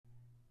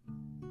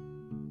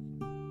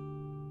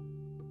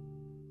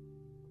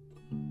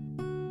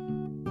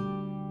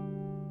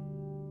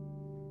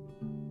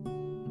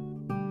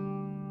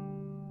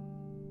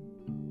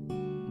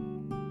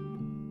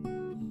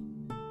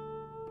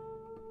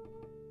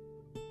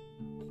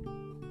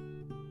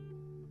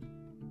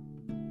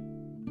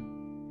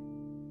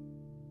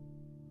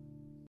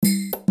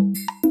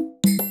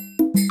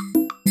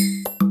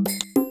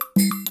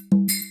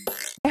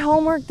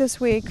homework this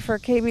week for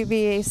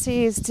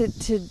KBBAC is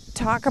to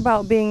talk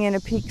about being in a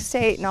peak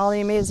state and all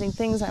the amazing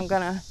things I'm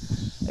going to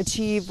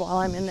achieve while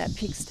I'm in that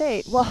peak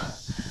state. Well,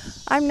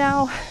 I'm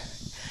now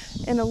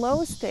in a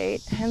low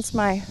state, hence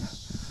my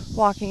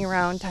walking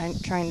around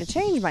trying to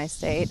change my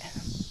state.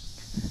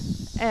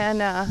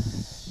 And I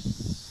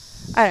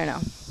don't know.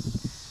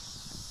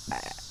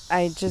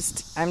 I'm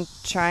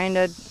trying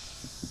to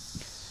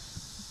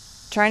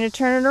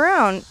turn it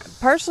around,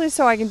 partially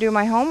so I can do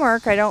my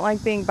homework. I don't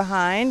like being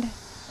behind.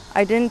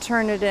 I didn't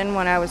turn it in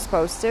when I was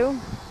supposed to.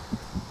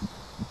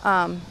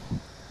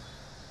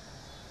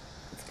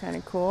 It's kind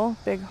of cool.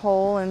 Big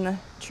hole in the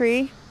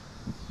tree.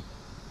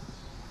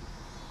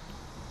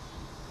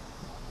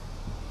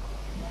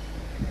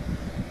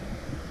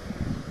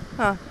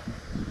 Huh.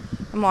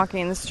 I'm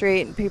walking in the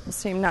street and people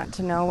seem not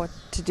to know what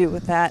to do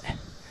with that.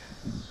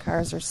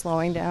 Cars are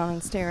slowing down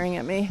and staring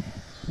at me.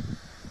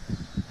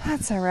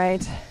 That's all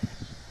right.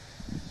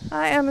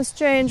 I am a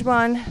strange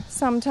one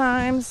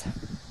sometimes.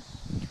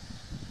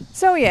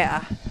 So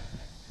yeah,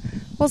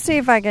 we'll see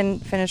if I can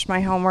finish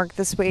my homework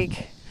this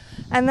week.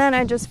 And then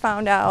I just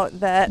found out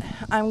that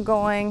I'm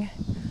going,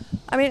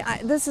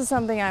 this is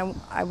something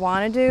I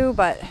want to do,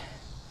 but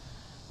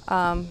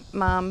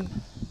Mom,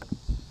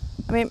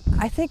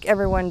 I think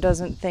everyone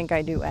doesn't think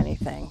I do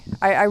anything.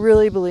 I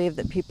really believe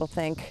that people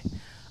think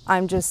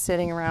I'm just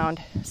sitting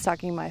around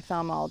sucking my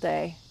thumb all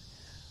day.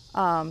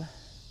 On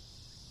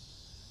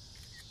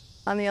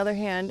the other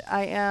hand,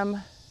 I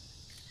am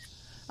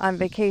on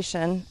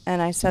vacation,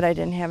 and I said I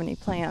didn't have any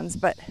plans,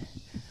 but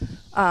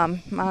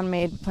Mom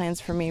made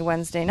plans for me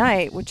Wednesday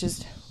night, which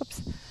is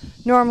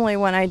normally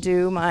when I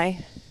do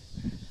my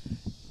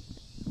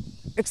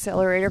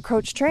accelerator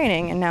coach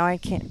training, and now I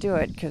can't do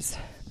it because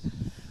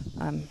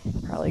I'm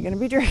probably going to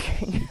be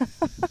drinking.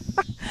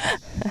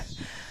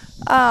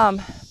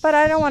 But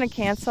I don't want to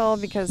cancel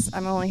because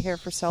I'm only here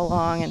for so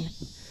long and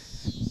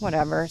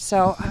whatever,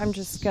 so I'm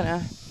just going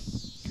to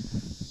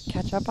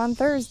catch up on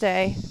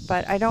Thursday.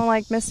 But I don't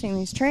like missing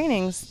these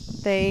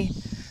trainings. They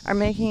are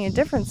making a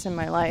difference in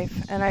my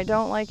life, and I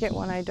don't like it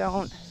when I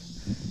don't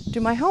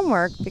do my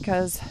homework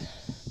because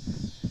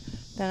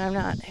then I'm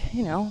not,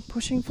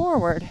 pushing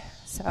forward.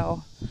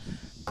 So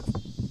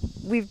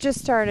we've just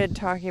started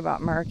talking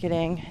about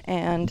marketing,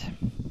 and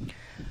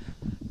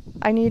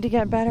I need to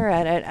get better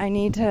at it. I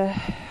need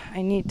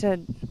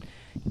to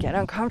get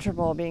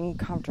uncomfortable being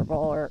comfortable,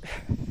 or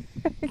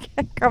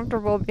get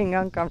comfortable being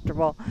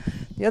uncomfortable.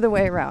 The other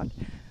way around.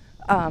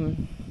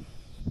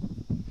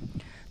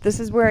 This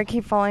is where I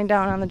keep falling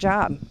down on the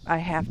job. I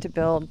have to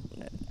build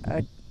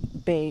a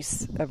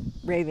base of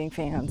raving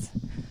fans.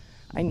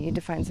 I need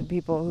to find some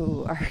people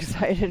who are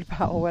excited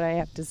about what I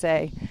have to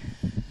say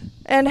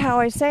and how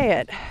I say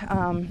it.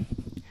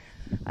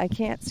 I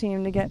can't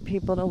seem to get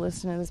people to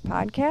listen to this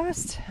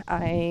podcast.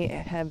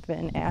 I have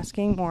been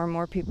asking more and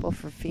more people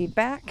for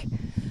feedback,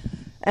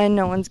 and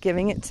no one's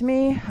giving it to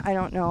me. I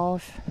don't know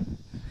if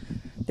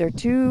they're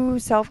too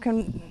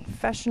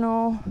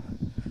confessional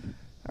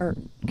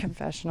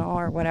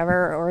or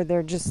whatever, or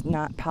they're just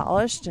not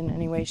polished in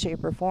any way,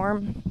 shape, or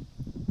form,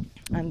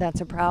 and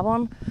that's a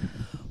problem.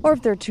 Or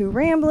if they're too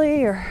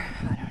rambly, or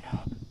I don't know.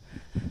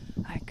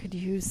 I could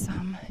use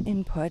some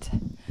input.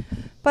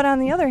 But on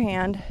the other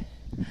hand,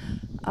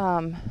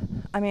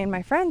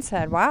 my friend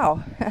said,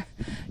 wow,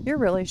 you're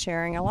really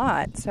sharing a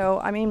lot. So,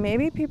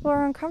 maybe people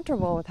are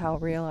uncomfortable with how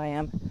real I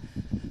am.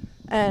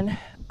 And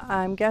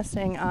I'm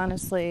guessing,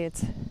 honestly,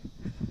 it's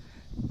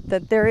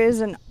that there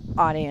is an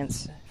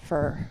audience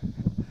for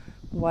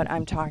what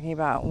I'm talking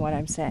about and what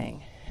I'm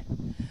saying.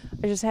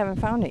 I just haven't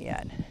found it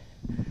yet.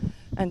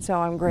 And so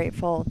I'm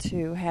grateful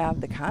to have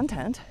the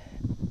content.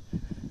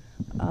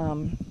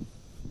 And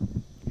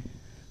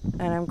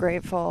I'm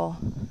grateful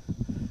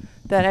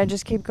that I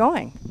just keep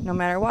going, no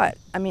matter what.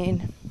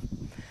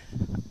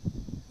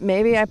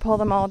 Maybe I pull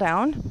them all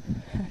down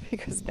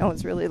because no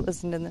one's really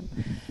listened to them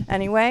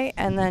anyway,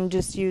 and then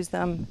just use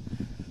them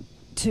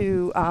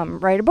to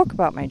write a book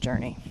about my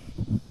journey.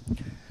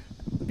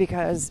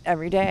 Because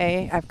every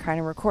day I've kind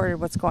of recorded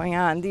what's going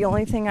on. The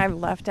only thing I've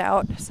left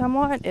out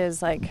somewhat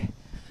is like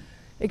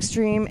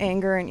extreme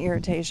anger and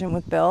irritation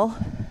with Bill,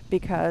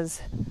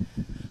 because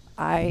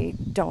I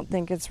don't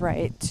think it's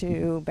right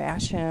to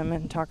bash him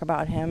and talk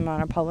about him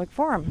on a public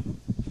forum.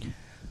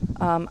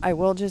 I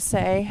will just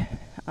say,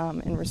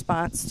 in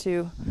response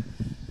to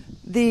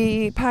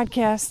the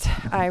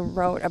podcast I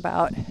wrote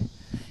about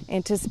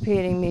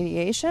anticipating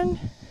mediation,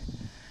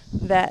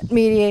 that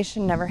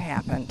mediation never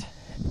happened.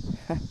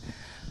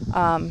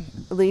 At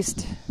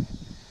least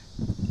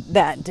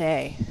that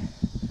day.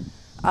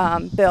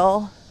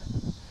 Bill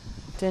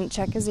didn't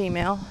check his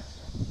email,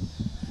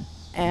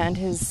 and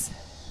his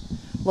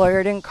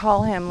lawyer didn't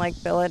call him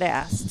like Bill had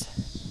asked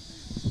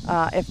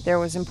if there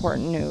was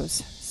important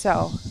news.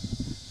 So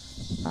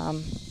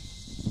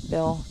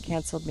Bill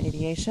canceled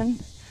mediation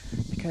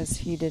because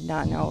he did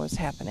not know what was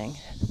happening.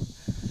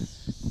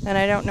 And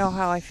I don't know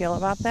how I feel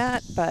about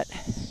that, but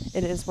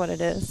it is what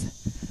it is.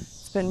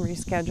 It's been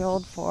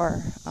rescheduled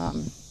for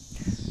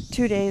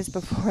 2 days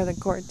before the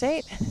court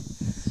date.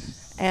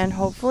 And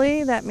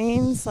hopefully that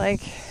means,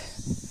 like,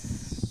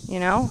 you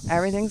know,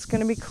 everything's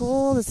going to be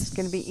cool. This is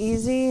going to be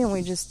easy, and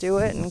we just do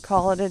it and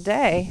call it a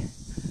day.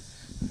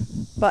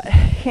 But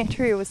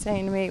Andrea was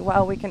saying to me,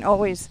 well, we can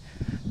always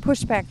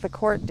push back the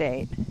court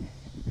date.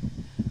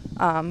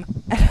 And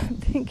I'm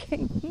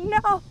thinking,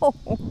 no.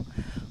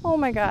 Oh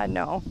my God,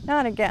 no.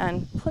 Not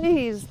again.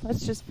 Please,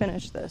 let's just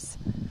finish this.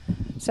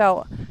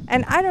 So,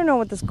 and I don't know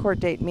what this court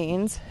date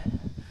means.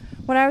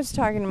 When I was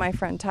talking to my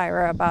friend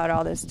Tyra about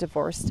all this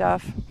divorce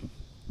stuff,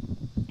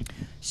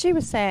 she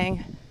was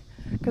saying,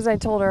 because I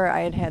told her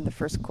I had had the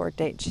first court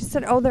date, she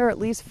said, oh, there are at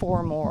least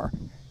 4 more.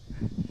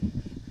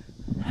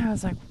 And I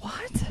was like,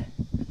 what?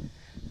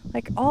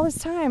 Like, all this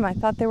time I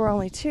thought there were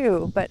only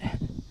 2, but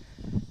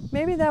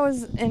maybe that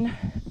was in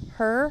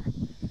her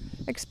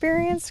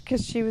experience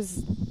because she was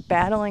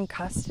battling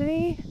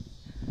custody.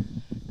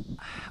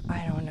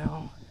 I don't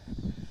know.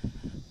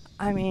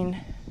 I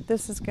mean,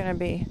 this is going to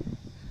be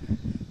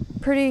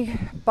pretty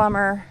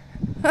bummer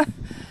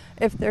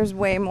if there's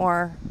way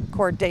more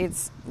court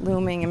dates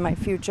looming in my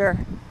future.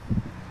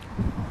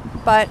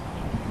 But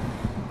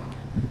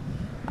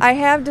I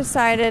have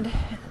decided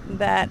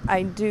that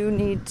I do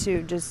need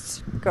to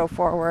just go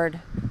forward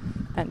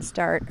and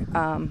start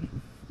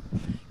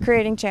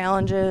creating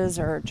challenges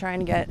or trying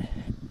to get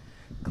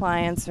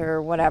clients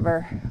or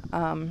whatever.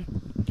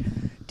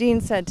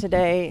 Dean said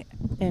today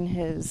in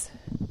his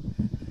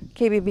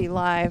KBB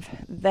Live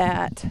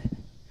that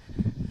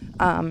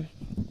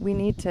we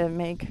need to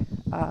make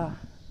a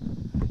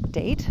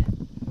date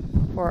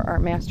for our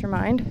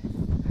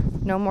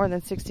mastermind no more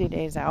than 60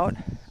 days out.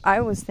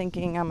 I was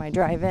thinking on my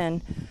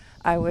drive-in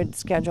I would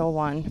schedule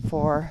one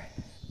for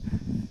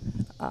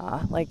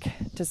like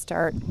to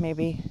start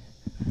maybe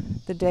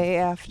the day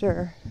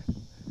after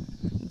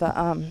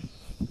the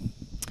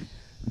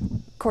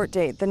court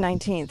date, the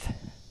 19th.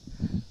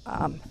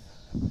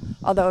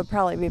 Although it'd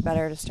probably be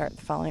better to start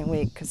the following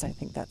week because I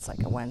think that's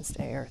like a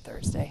Wednesday or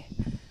Thursday.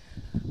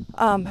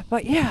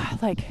 But yeah,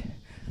 like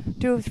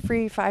do a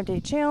free 5-day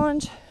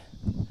challenge,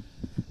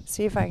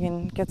 see if I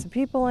can get some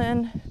people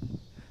in,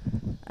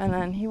 and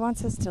then he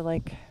wants us to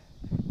like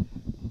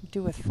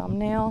do a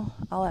thumbnail.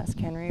 I'll ask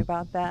Henry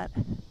about that.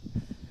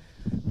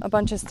 A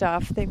bunch of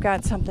stuff. They've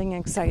got something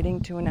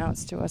exciting to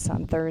announce to us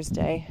on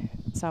Thursday.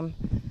 Some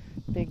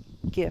big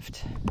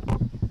gift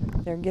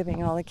they're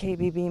giving all the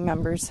KBB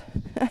members.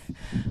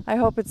 I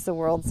hope it's the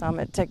World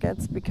Summit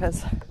tickets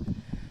because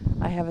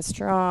I have a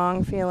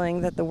strong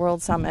feeling that the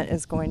World Summit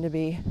is going to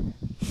be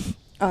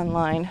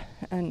online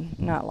and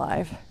not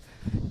live.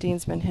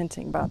 Dean's been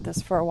hinting about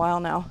this for a while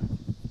now.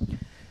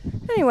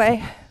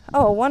 Anyway,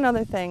 one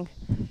other thing.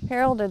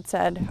 Harold had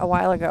said a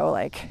while ago,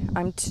 like,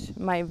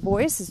 my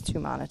voice is too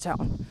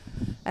monotone.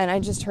 And I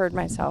just heard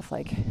myself,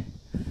 like,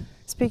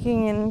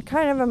 speaking in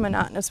kind of a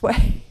monotonous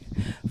way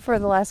for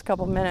the last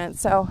couple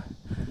minutes. So,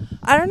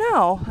 I don't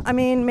know. I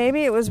mean,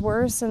 maybe it was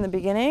worse in the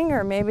beginning,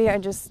 or maybe I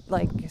just,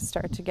 like,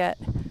 start to get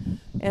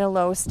in a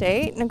low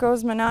state and it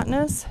goes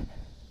monotonous.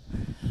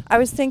 I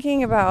was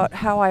thinking about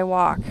how I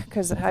walk,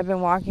 because I've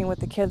been walking with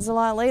the kids a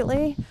lot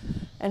lately,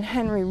 and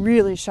Henry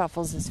really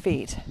shuffles his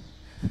feet.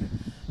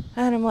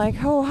 And I'm like,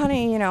 oh,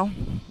 honey, you know,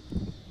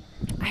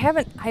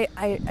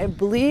 I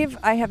believe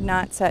I have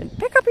not said,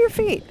 pick up your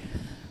feet.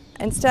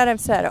 Instead, I've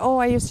said, oh,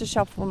 I used to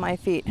shuffle my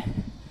feet.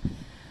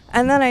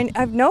 And then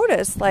I've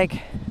noticed,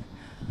 like,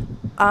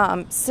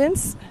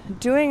 since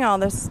doing all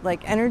this,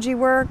 like, energy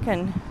work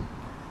and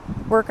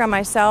work on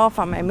myself,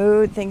 on my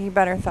mood, thinking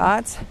better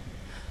thoughts,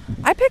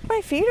 I pick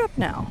my feet up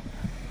now.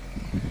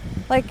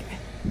 Like,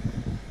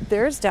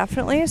 there's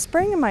definitely a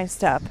spring in my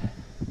step.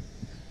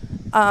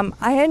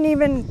 I hadn't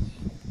even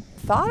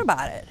thought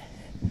about it,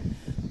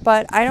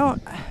 but I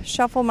don't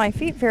shuffle my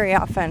feet very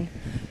often.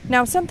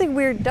 Now, something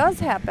weird does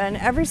happen.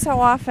 Every so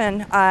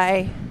often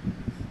I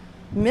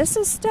miss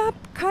a step,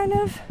 kind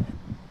of.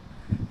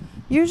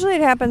 Usually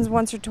it happens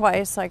once or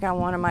twice, like on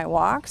one of my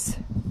walks,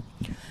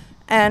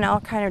 and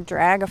I'll kind of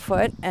drag a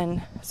foot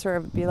and sort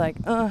of be like,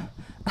 and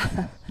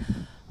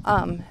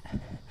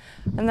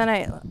then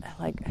I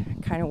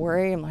like kind of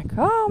worry. I'm like,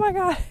 oh my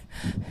God,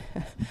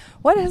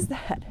 what is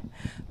that?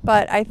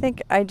 But I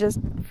think I just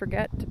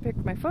forget to pick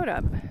my foot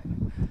up.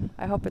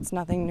 I hope it's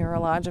nothing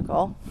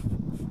neurological.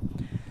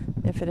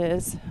 If it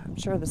is, I'm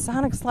sure the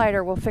sonic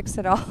slider will fix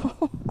it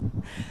all.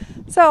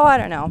 So I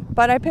don't know.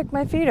 But I pick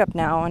my feet up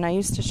now, and I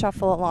used to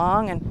shuffle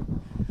along,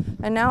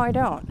 and now I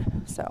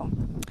don't. So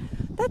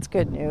that's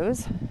good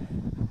news.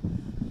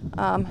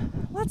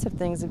 Lots of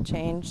things have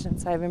changed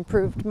since I've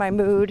improved my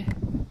mood.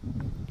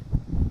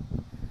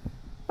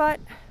 But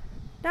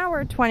now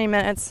we're at 20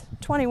 minutes,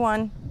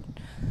 21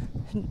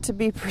 to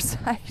be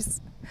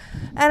precise,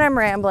 and I'm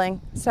rambling.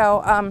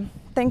 So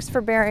thanks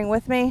for bearing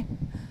with me,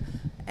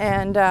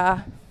 and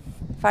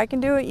if I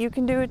can do it, you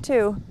can do it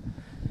too.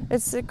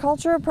 It's a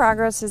culture of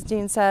progress, as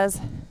Dean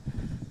says.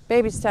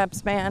 Baby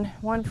steps, man.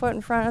 One foot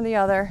in front of the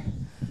other.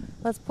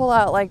 Let's pull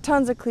out like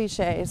tons of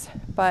cliches,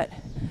 but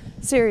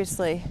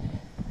seriously,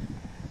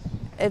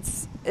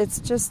 it's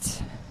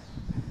just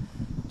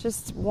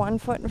one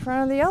foot in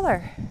front of the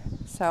other.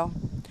 So,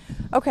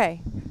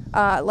 okay,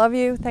 Love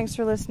you. Thanks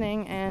for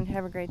listening and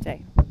have a great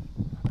day.